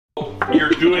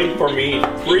you're doing for me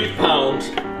 3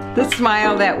 pounds. The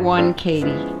smile that won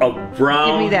Katie. Of brown.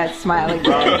 Give me that smile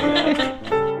again.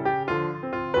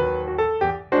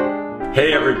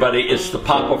 Hey everybody, it's the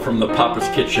Papa from the Papa's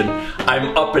Kitchen.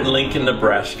 I'm up in Lincoln,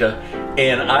 Nebraska,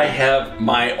 and I have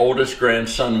my oldest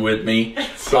grandson with me,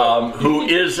 who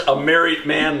is a married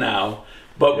man now,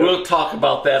 but we'll talk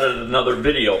about that in another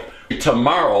video.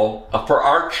 Tomorrow, for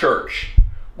our church,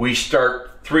 we start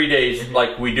 3 days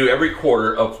like we do every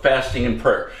quarter of fasting and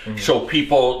prayer. So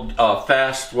people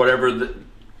fast whatever the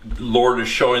Lord is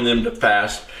showing them to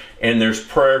fast, and there's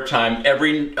prayer time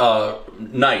every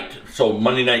night. So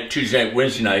Monday night, Tuesday night,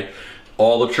 Wednesday night,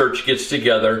 all the church gets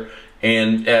together,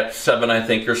 and at 7 I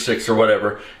think or 6 or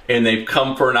whatever, and they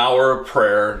come for an hour of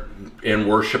prayer and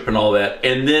worship and all that.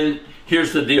 And then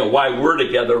here's the deal, why we're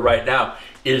together right now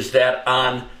is that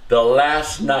on the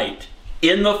last night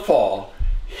in the fall,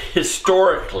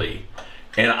 historically,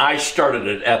 and I started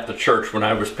it at the church when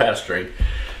I was pastoring,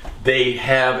 they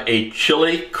have a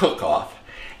chili cook-off,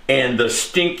 and the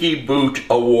Stinky Boot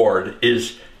Award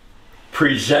is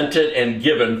presented and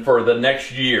given for the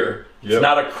next year. Yep. It's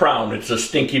not a crown, it's a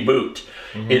stinky boot.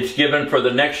 It's given for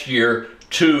the next year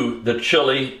to the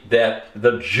chili that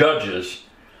the judges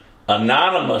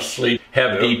anonymously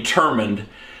have determined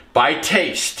by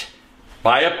taste,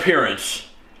 by appearance,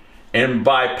 and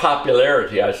by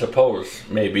popularity, I suppose,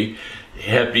 maybe,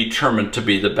 have determined to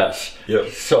be the best. Yep.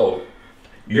 So,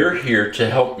 you're here to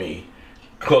help me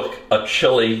cook a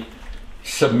chili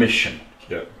submission.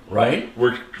 Yeah. Right?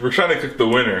 We're trying to cook the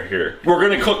winner here. We're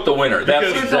gonna cook the winner. That's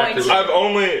Because exactly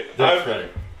right.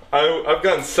 I've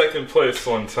gotten second place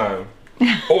one time.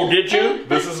 Oh, did you?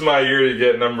 This is my year to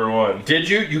get #1. Did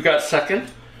you? You got second?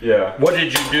 Yeah. What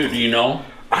did you do? Do you know?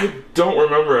 I don't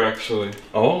remember actually.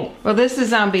 Oh. Well, this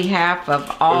is on behalf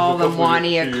of all the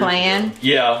Wania years clan.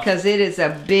 Yeah. Because it is a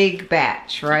big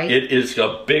batch, right? It is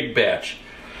a big batch.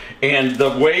 And the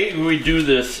way we do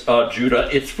this, Judah,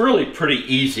 it's really pretty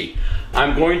easy.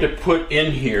 I'm going to put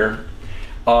in here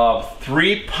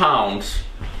 3 pounds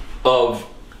of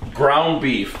ground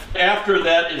beef. After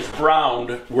that is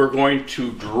browned, we're going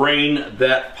to drain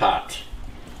that pot.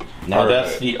 Now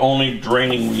that's the only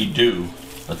draining we do,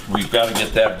 but we've got to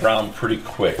get that browned pretty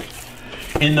quick.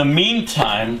 In the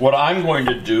meantime, what I'm going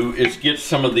to do is get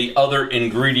some of the other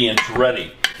ingredients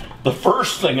ready. The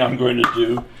first thing I'm going to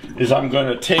do is I'm going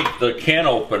to take the can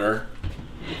opener.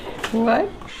 What?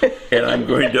 And I'm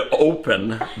going to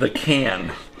open the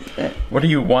can. What do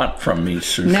you want from me,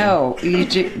 Susan? No,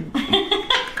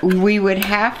 we would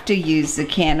have to use the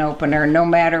can opener no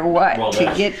matter what to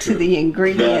get to the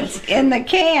ingredients in the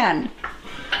can.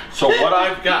 So what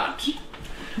I've got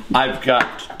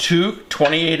 2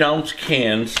 28-ounce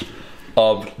cans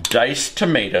of diced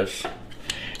tomatoes,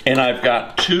 and I've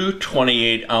got 2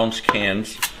 28-ounce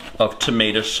cans of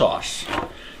tomato sauce.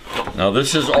 Now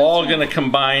this is all going to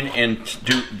combine and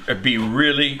be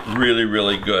really, really,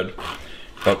 really good.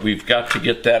 But we've got to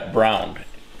get that browned.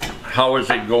 How is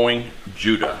it going,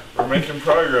 Judah? We're making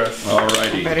progress.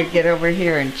 Alrighty. Better get over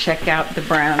here and check out the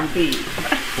brown beef.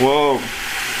 Whoa.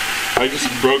 I just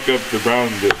broke up the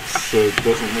brown bits, so it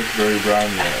doesn't look very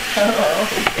brown yet. Oh,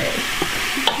 okay.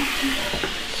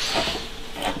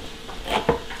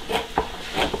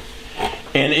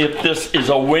 And if this is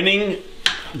a winning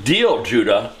deal,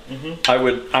 Judah,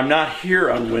 I'm not here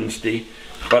on Wednesday,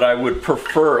 but I would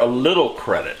prefer a little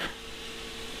credit.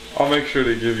 I'll make sure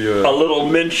to give you a little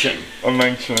mention. A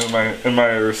mention in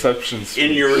my reception speech.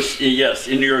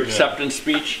 In your acceptance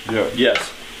speech. Yeah.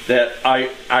 Yes, that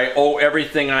I owe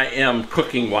everything I am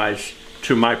cooking wise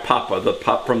to my Papa,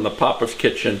 from the Papa's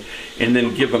Kitchen, and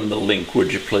then give him the link,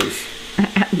 would you please?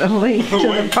 The link to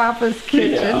the Papa's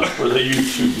Kitchen. Yeah, for the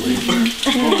YouTube link.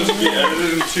 Will this be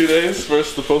edited in 2 days for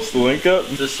us to post the link up?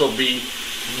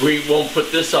 We won't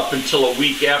put this up until a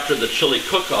week after the chili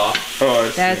cook-off. Oh, I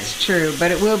see. That's true,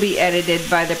 but it will be edited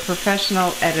by the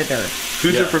professional editor.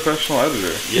 Who's your professional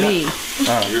editor? Yeah. Me.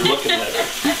 You're looking at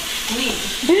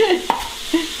it.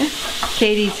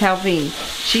 Katie's helping.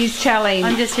 She's telling.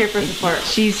 I'm just here for support.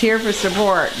 She's here for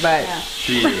support, but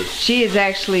she is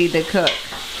actually the cook.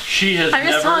 She has I'm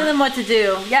just telling them what to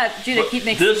do. Yeah, Judah, keep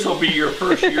mixing. This will be your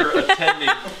first year attending.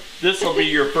 This will be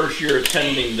your first year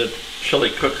attending the chili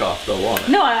cook-off, though, won't it?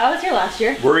 No, I was here last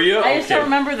year. Were you? I just don't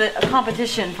remember the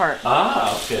competition part.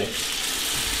 Ah, okay.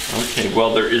 Okay,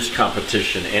 well, there is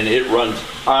competition, and it runs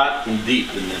hot and deep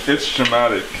in this. It's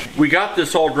dramatic. We got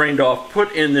this all drained off.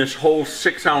 Put in this whole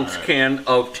 6-ounce can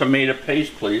of tomato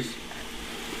paste, please.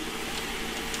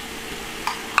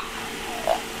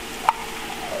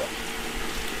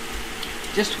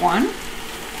 Just one?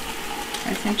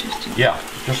 That's interesting. Yeah,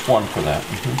 just one for that.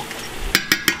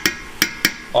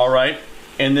 All right,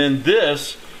 and then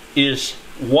this is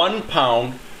 1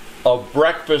 pound of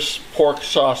breakfast pork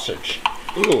sausage.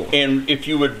 Ooh. And if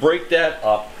you would break that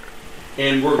up,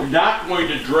 and we're not going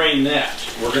to drain that.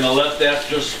 We're going to let that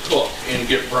just cook and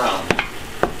get brown.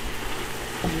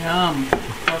 Yum.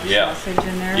 Yeah. Sausage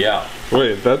in there. Yeah.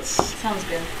 Wait, that's Sounds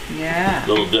good. Yeah. A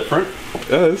little different.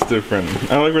 yeah, it's different.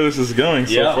 I like where this is going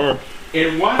so far.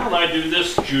 And why don't I do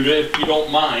this, Judah, if you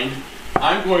don't mind?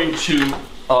 I'm going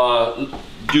to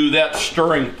do that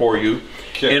stirring for you.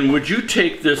 Okay. And would you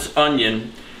take this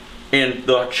onion and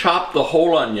chop the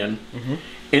whole onion?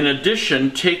 In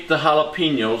addition, take the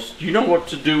jalapenos. Do you know what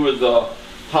to do with the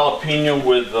jalapeno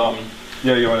with...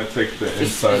 Yeah, you want to take the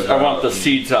inside I want the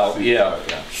seeds out, yeah.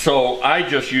 yeah. So I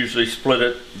just usually split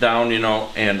it down, you know,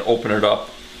 and open it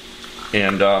up,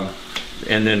 and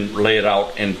then lay it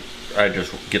out, and I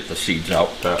just get the seeds out.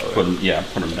 Put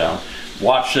them down.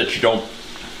 Watch that you don't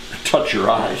touch your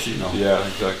eyes, you know. Yeah,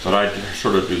 exactly. But I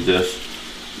sort of do this.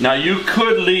 Now you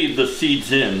could leave the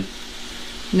seeds in,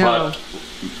 No. but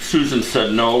Susan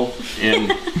said no,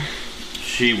 and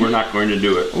we're not going to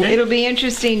do it. It'll be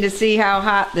interesting to see how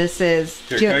hot this is.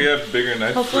 Here, can I have bigger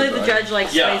knife? Hopefully the judge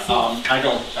likes spicy. I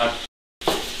don't.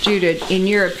 Judah, in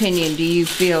your opinion, do you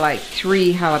feel like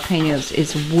 3 jalapenos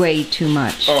is way too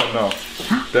much? Oh no,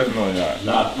 definitely not.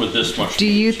 Not with this much. Do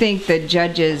you think the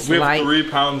judges We have like... 3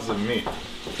 pounds of meat.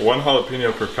 1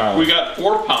 jalapeno per pound. We got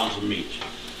 4 pounds of meat.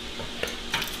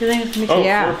 You think it's gonna be Oh,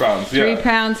 Yeah, 4 pounds, 3 yeah.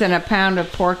 pounds and a pound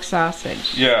of pork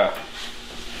sausage. Yeah.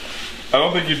 I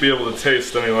don't think you'd be able to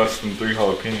taste any less than 3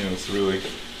 jalapenos, really.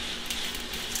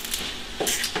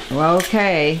 Well,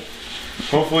 okay,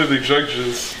 Hopefully the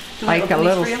judges like a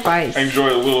little spice.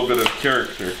 enjoy a little bit of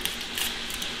character.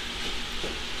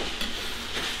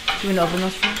 Do you want to open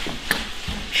those for me?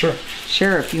 Sure.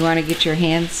 Sure, if you want to get your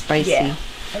hands spicy. Yeah.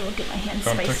 I will get my hands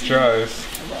Don't spicy. touch your eyes.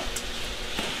 I will.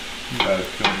 You gotta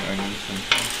peel the onions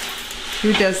sometimes.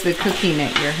 Who does the cooking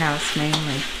at your house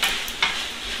mainly?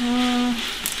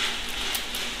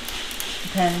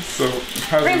 Depends. So it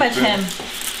Pretty much him.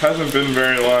 Hasn't been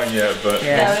very long yet, but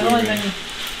Yeah. Yeah, we've only assuming- been.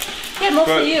 Yeah,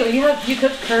 mostly But- you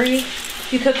cook curry,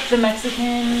 you cook the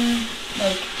Mexican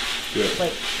Yeah.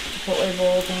 like chipotle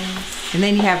bowl things. And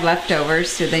then you have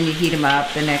leftovers, so then you heat them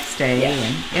up the next day. Yeah.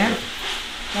 And yeah.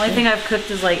 The only thing I've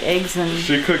cooked is like eggs and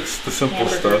She cooks the simple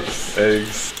Hamburgers. stuff.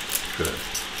 Eggs. Good.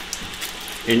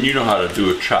 And you know how to do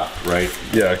a chop, right?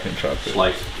 Yeah, I can chop it.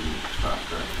 Slice it and chop,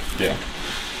 right? Yeah.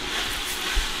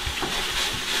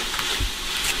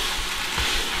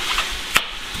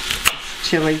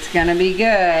 Chili's gonna be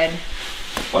good.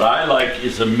 What I like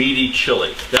is a meaty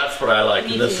chili. That's what I like,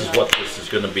 Me and this too. is what this is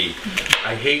going to be.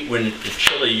 I hate when the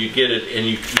chili, you get it and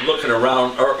you're looking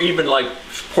around, or even like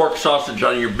pork sausage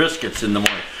on your biscuits in the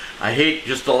morning. I hate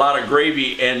just a lot of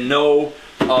gravy and no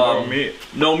meat.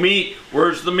 No meat.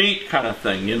 Where's the meat kind of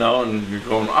thing, you know? And you're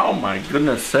going, oh my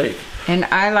goodness sake. And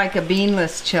I like a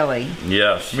beanless chili.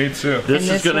 Yes. Me too. This And is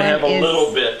this going to have one a is-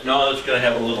 little bit. No, it's going to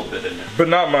have a little bit in there. But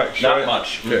not much. Not right?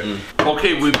 much. Okay.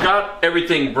 Okay, we've got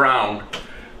everything browned.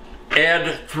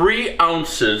 Add 3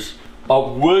 ounces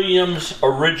of Williams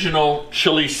Original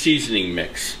Chili Seasoning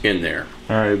Mix in there.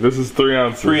 Alright, this is 3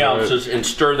 ounces. 3 right? ounces, and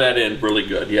stir that in really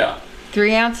good, yeah.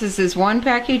 3 ounces is 1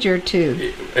 package or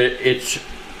 2? It's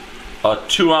a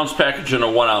 2 ounce package and a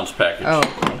 1 ounce package. Oh,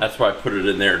 okay. That's why I put it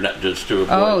in there, not just to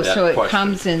avoid Oh, that so it question.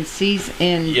 comes in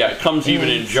season. Yeah, it comes even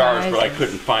in jars, but I sizes.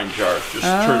 couldn't find jars. Just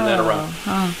turn that around.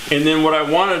 Oh. And then what I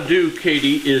want to do,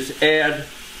 Katie, is add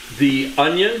the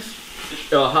onions,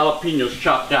 jalapenos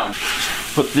chopped down.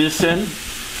 Put this in.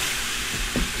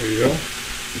 There you go.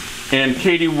 And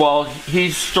Katie, while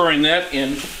he's stirring that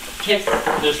in, take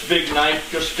this big knife,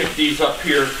 just stick these up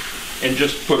here, and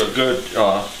just put a good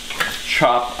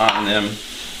chop on them.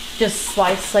 just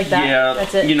slice like that. Yeah,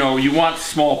 That's it. you know, you want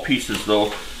small pieces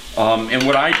though. And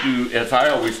what I do is I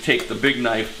always take the big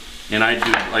knife and I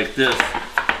do it like this,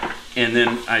 and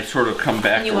then I sort of come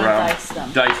back And you wanna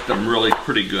around, dice them. really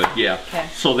pretty good, yeah. Okay.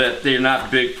 So that they're not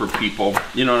big for people,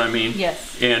 you know what I mean?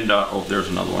 Yes. And, oh, there's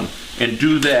another one. And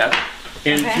do that.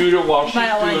 And Okay. Judah, while You she's might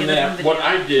not wanna doing get that, this what on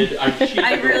I did, I cheated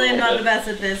I really a am not little the bit. best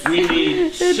at this. We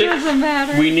need It doesn't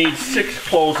matter. We need 6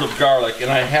 cloves of garlic, and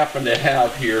I happen to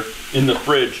have here in the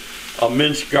fridge a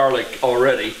minced garlic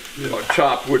already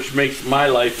chopped, which makes my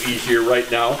life easier right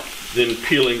now than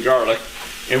peeling garlic.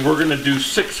 And we're going to do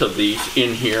 6 of these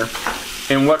in here.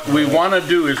 And what we want to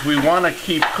do is we want to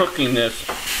keep cooking this.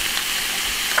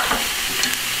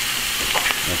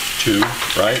 That's 2,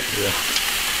 right? Yeah.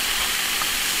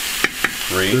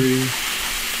 3.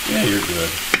 Yeah, you're good.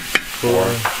 4.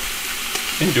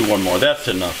 And do one more. That's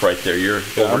enough right there. You're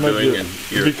overdoing it.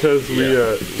 Because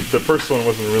the first one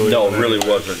wasn't really. No, it really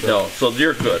wasn't. So. No, so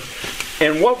you're good.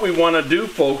 And what we want to do,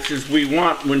 folks, is we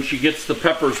want, when she gets the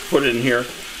peppers put in here,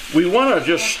 we want to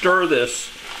just stir this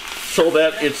so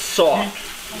that it's soft.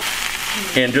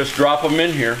 And just drop them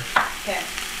in here. Okay.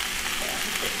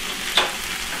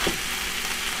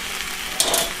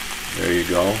 There you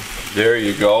go. There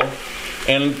you go.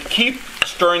 And keep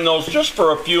stirring those just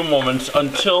for a few moments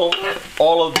until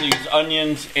all of these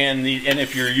onions and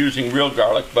if you're using real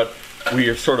garlic, but we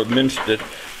have sort of minced it,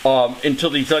 until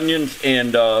these onions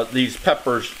and these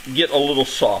peppers get a little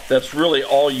soft. That's really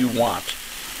all you want.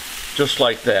 Just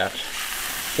like that.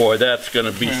 Boy, that's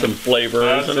going to be some flavor,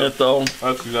 isn't it, though?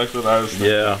 That's exactly what I was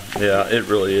thinking. Yeah, it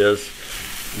really is.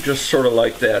 Just sort of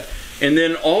like that. And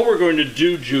then all we're going to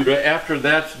do, Judah, after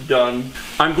that's done,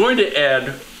 I'm going to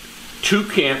add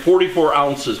 44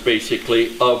 ounces,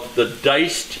 basically, of the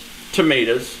diced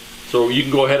tomatoes. So you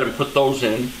can go ahead and put those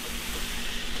in.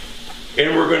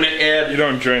 And we're going to add... You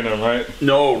don't drain them, right?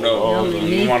 No.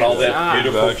 You want all that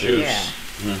beautiful juice.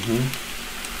 Yeah.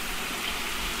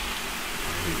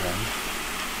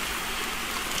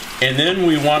 And then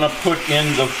we want to put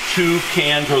in the 2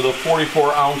 cans or the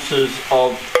 44 ounces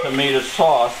of tomato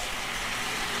sauce.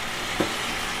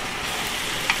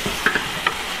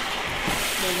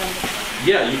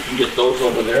 Yeah, you can get those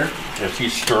over there as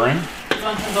he's stirring. You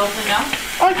want them both in now?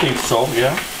 I think so,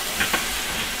 yeah.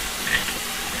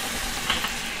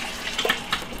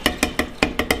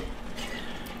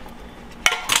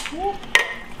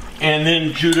 And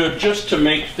then, Judah, just to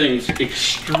make things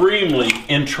extremely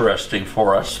interesting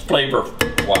for us,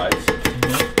 flavor-wise,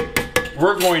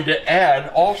 we're going to add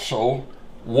also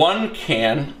 1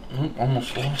 can,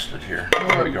 almost lost it here,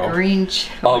 there we go, green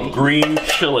chili. Of green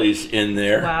chilies in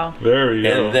there. Wow. There you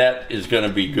go. And that is going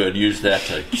to be good. Use that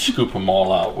to scoop them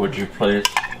all out, would you please?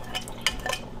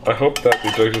 I hope that the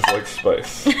judges like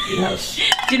spice. Yes.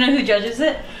 Do you know who judges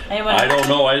it? Anyone? I don't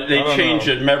know. They change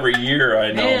them every year,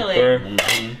 I know. Really?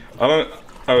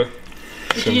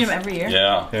 Did you do them every year?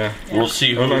 Yeah. We'll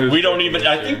see who. We don't even.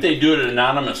 I think they do it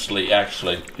anonymously,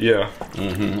 actually. Yeah.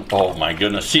 Oh my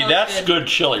goodness. See, that's good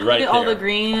chili right there. All the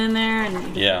green in there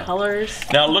and the colors.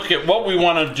 Now look at what we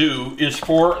want to do is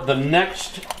for the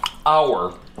next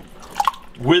hour,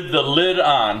 with the lid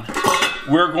on,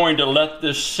 we're going to let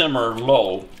this simmer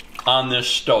low on this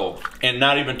stove and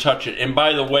not even touch it. And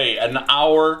by the way, an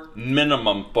hour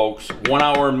minimum, folks. 1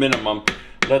 hour minimum.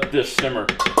 Let this simmer.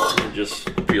 Let me just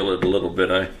feel it a little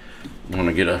bit. I want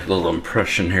to get a little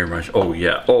impression here. Oh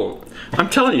yeah. Oh, I'm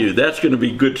telling you, that's going to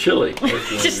be good chili.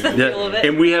 Just the feel of it.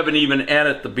 And we haven't even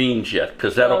added the beans yet,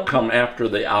 because that'll come after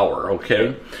the hour.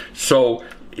 Okay. So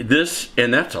this,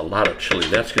 and that's a lot of chili.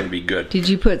 That's going to be good. Did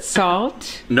you put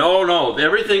salt? No.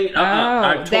 Everything.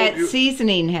 I told that you,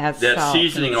 seasoning has salt. that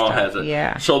seasoning all has it.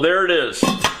 Yeah. So there it is.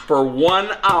 For 1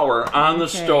 hour on the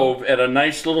stove at a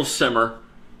nice little simmer.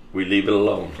 We leave it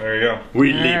alone. There you go.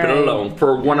 We leave it alone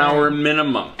for 1 hour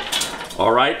minimum.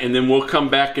 All right, and then we'll come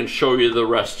back and show you the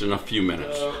rest in a few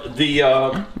minutes.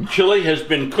 The chili has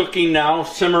been cooking now,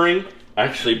 simmering,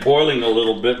 actually boiling a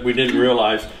little bit. We didn't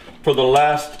realize for the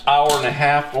last hour and a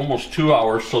half, almost 2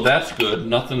 hours. So that's good.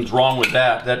 Nothing's wrong with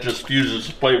that. That just fuses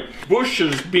the flavor.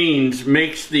 Bush's Beans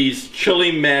makes these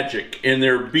chili magic, and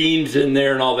there are beans in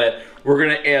there and all that. We're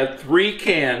going to add 3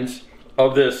 cans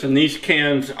of this, and these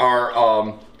cans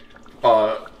are.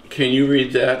 Can you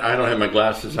read that? I don't have my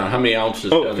glasses on. How many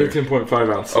ounces? Oh,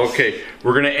 15.5 ounces. Okay,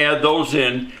 we're going to add those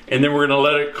in, and then we're going to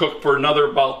let it cook for another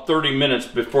about 30 minutes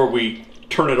before we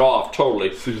turn it off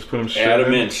totally. So just put them straight in? Add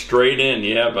them in, straight in.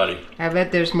 Yeah, buddy. I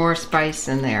bet there's more spice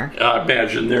in there. I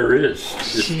imagine there is.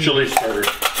 This chili starter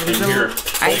in here.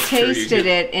 I tasted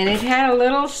it, and it had a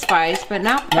little spice, but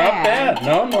not bad.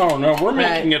 Not bad. No. We're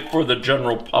making it for the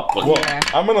general public. Well,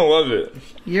 I'm going to love it.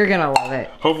 You're going to love it.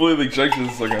 Hopefully the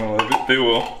judges are going to love it. They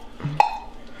will.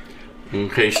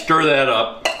 Okay, stir that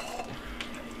up.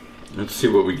 Let's see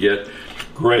what we get.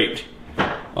 Great.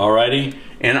 Alrighty.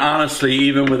 And honestly,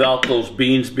 even without those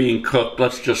beans being cooked,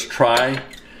 let's just try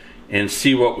and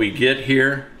see what we get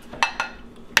here.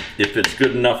 If it's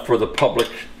good enough for the public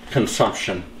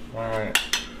consumption. Alright.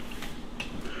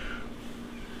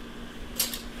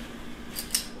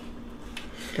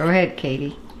 Go ahead,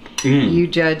 Katie. You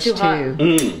judge too. You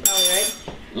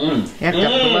have to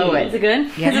blow it. Is it good?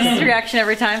 Is this his reaction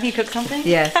every time he cooks something?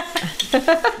 Yes.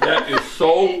 That is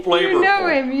so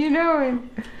flavorful. You know him.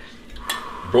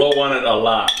 Blow on it a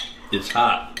lot. It's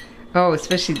hot. Oh,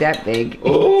 especially that big.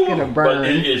 Oh, it's gonna burn. but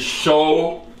it is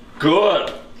so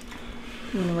good.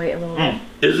 I'm gonna wait a little bit.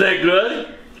 Is that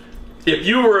good? If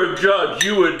you were a judge,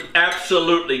 you would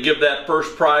absolutely give that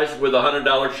first prize with a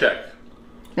 $100 check.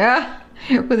 Yeah,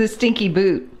 with a stinky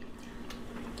boot.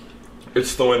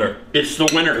 It's the winner. It's the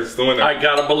winner. It's the winner. I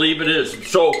gotta believe it is.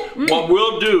 So what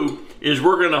we'll do is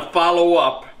we're gonna follow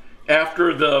up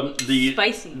after the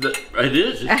spicy. It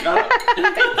is. It's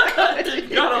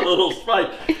got a little spice.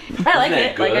 I like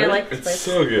it. Good? Like I like the It's spice.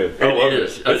 so good. It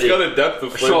is. It's got a depth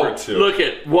of flavor so, too. look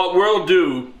at what we'll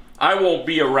do. I won't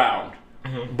be around,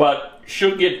 but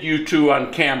she'll get you two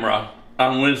on camera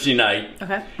on Wednesday night.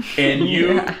 Okay. And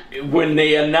you, when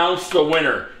they announce the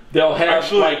winner, they'll have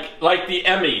Actually, like the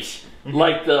Emmys,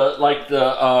 like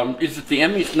the is it the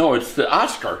Emmys? No, it's the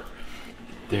Oscar.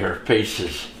 Their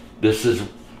faces. This is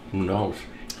who knows,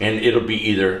 and it'll be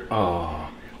either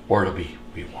or it'll be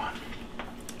we won.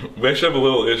 We actually have a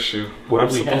little issue. What I'm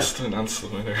do we supposed have? to announce the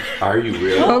winner. Are you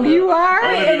really? Oh, you are?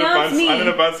 I announce me. need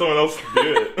to find someone else to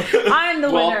do it. I'm the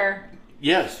Well, winner.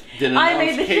 Yes. Then I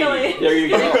announce made the Katie. chili. There you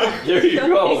go. There you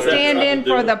go. Stand in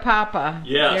for the papa.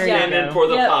 Yeah, There stand you in go. for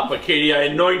the Yep. papa. Katie, I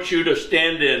anoint you to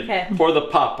stand in for the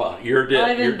papa. You're dead.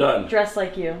 I'll You're even done. dress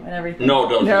like you and everything. No,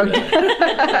 don't No. do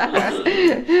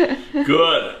that.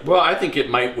 Good. Well, I think it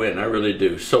might win. I really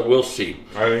do. So we'll see.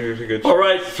 I think it's a good All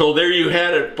right. So there you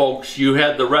had it, folks. You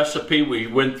had the recipe. We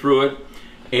went through it.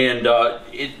 And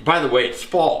by the way, it's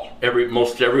fall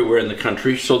most everywhere in the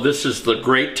country. So this is the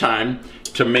great time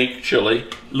to make chili.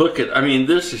 Look at, I mean,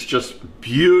 this is just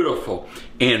beautiful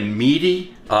and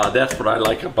meaty. That's what I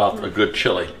like about a good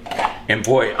chili. And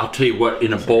boy, I'll tell you what,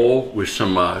 in a bowl with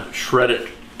some shredded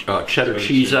cheddar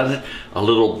cheese on it, a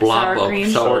little blob Sour of cream.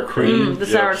 sour cream, The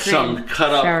sour cream. some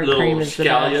cut up Sour cream little is the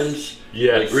scallions,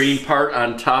 Yes. the green part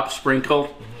on top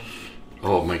sprinkled.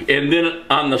 Oh my, and then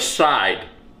on the side,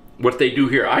 what they do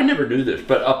here, I never knew this,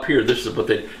 but up here, this is what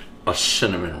a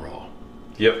cinnamon roll.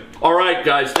 Yep. All right,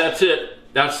 guys, that's it.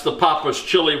 That's the Papa's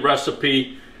chili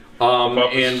recipe.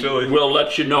 And chili. we'll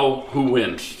let you know who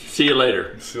wins. See you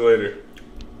later. See you later.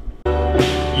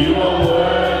 You are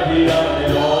worthy of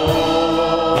it all.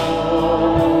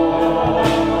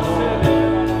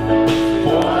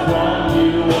 For from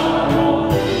you are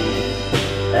all things,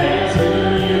 and to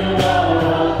you are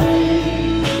all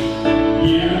things.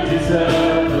 You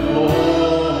deserve the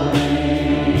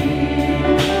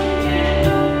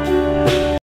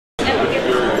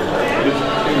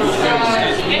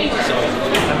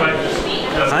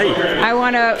I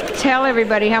want to tell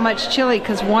everybody how much chili,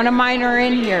 because one of mine are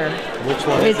in here. Which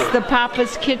one? It's the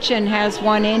Papa's Kitchen has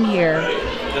one in here.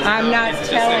 I'm not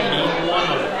telling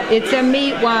you. It's a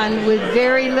meat one with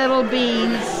very little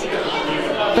beans.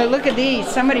 But look at these.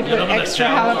 Somebody put extra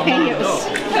jalapenos.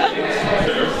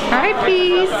 Hi,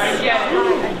 please.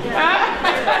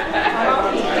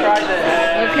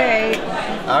 Okay.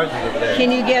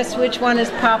 Can you guess which one is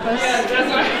Papa's?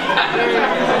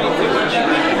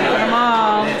 Come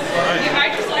on.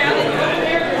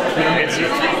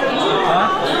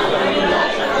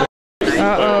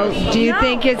 Uh-oh. Do you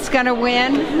think it's going to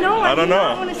win? I don't know.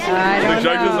 I don't The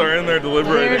judges know. are in there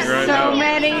deliberating There's right so now.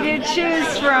 many to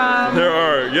choose from. There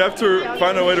are. You have to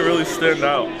find a way to really stand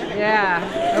out.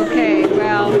 Yeah. Okay.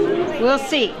 Well, we'll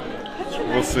see.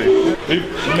 We'll see.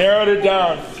 We've narrowed it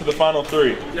down to the final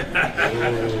three.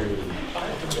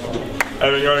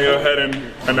 Evan, you want to go ahead and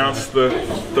announce the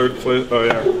third place? Oh,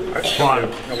 yeah.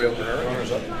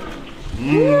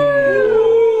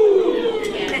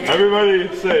 Everybody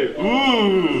say,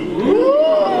 ooh.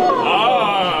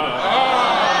 All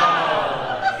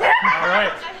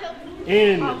right.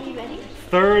 In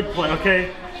third place.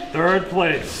 Okay. Third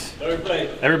place. Third place.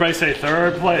 Everybody say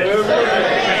third place. Third place.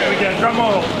 Okay, we get a drum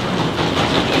roll.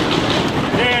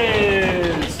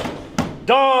 Is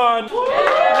Dawn. Dawn.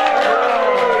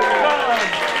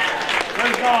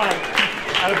 Where's Dawn?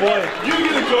 Attaboy. You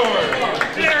get a card.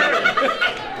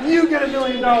 You get $1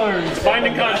 million.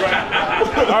 Binding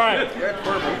contract. All right.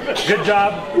 Good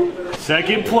job.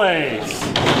 Second place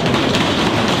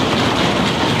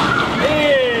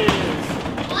is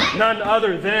none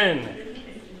other than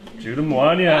Judah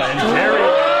Mwanya and Terry.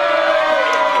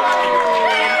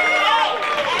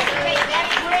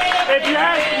 If you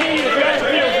ask me, it was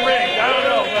rigged. I don't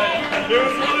know, but There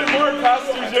was really more past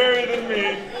Jerry than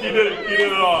me. He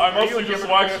did it all. I mostly just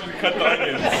watched him cut the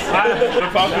onions. The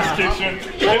Papa's Kitchen.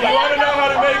 If you want to know how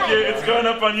to make it, it's going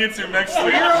up on YouTube next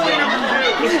week.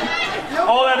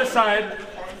 all that aside,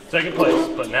 second place.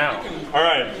 But now, All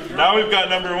right, now we've got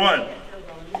number one.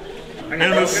 And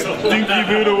the Stinky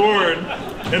Boot Award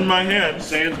in my hand.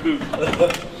 Sans boot.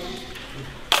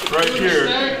 Right here.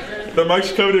 The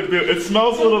Mike's coated boot. It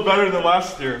smells a little better than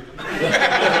last year.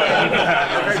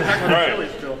 Alright.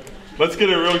 Let's get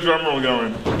a real drum roll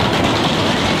going.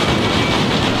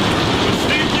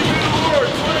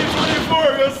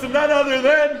 to none other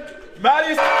than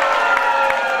Maddie.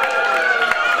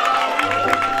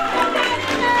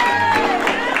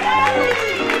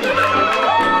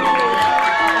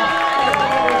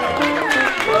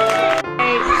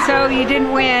 So you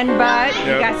didn't win, but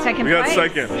you got second place. We got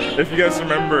second. If you guys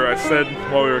remember, I said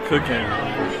while we were cooking,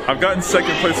 I've gotten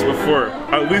second place before,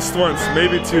 at least once,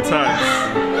 maybe 2 times.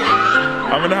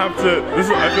 I'm gonna have to.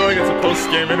 I feel like it's a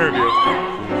post-game interview.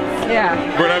 Yeah.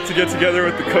 We're gonna have to get together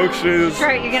with the coaches. That's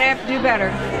right. You're gonna have to do better.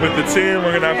 With the team,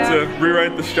 we're gonna have to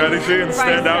rewrite the strategy and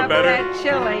stand out better.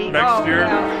 Chili. Next year,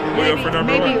 we'll go for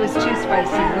number 1. Maybe it was too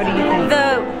spicy. What do you think?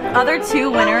 The other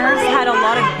 2 winners had a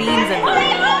lot of beans in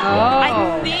them. Oh. I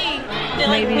think they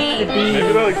like beans. Maybe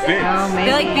they like beans. Oh,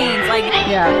 maybe. They like beans. Like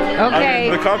yeah.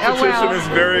 Okay. I mean, the competition is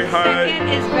very high. Second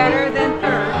is better than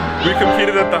third. We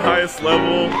competed at the highest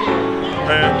level,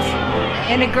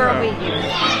 and a girl beat you.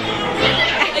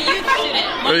 a youth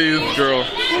student. A youth girl.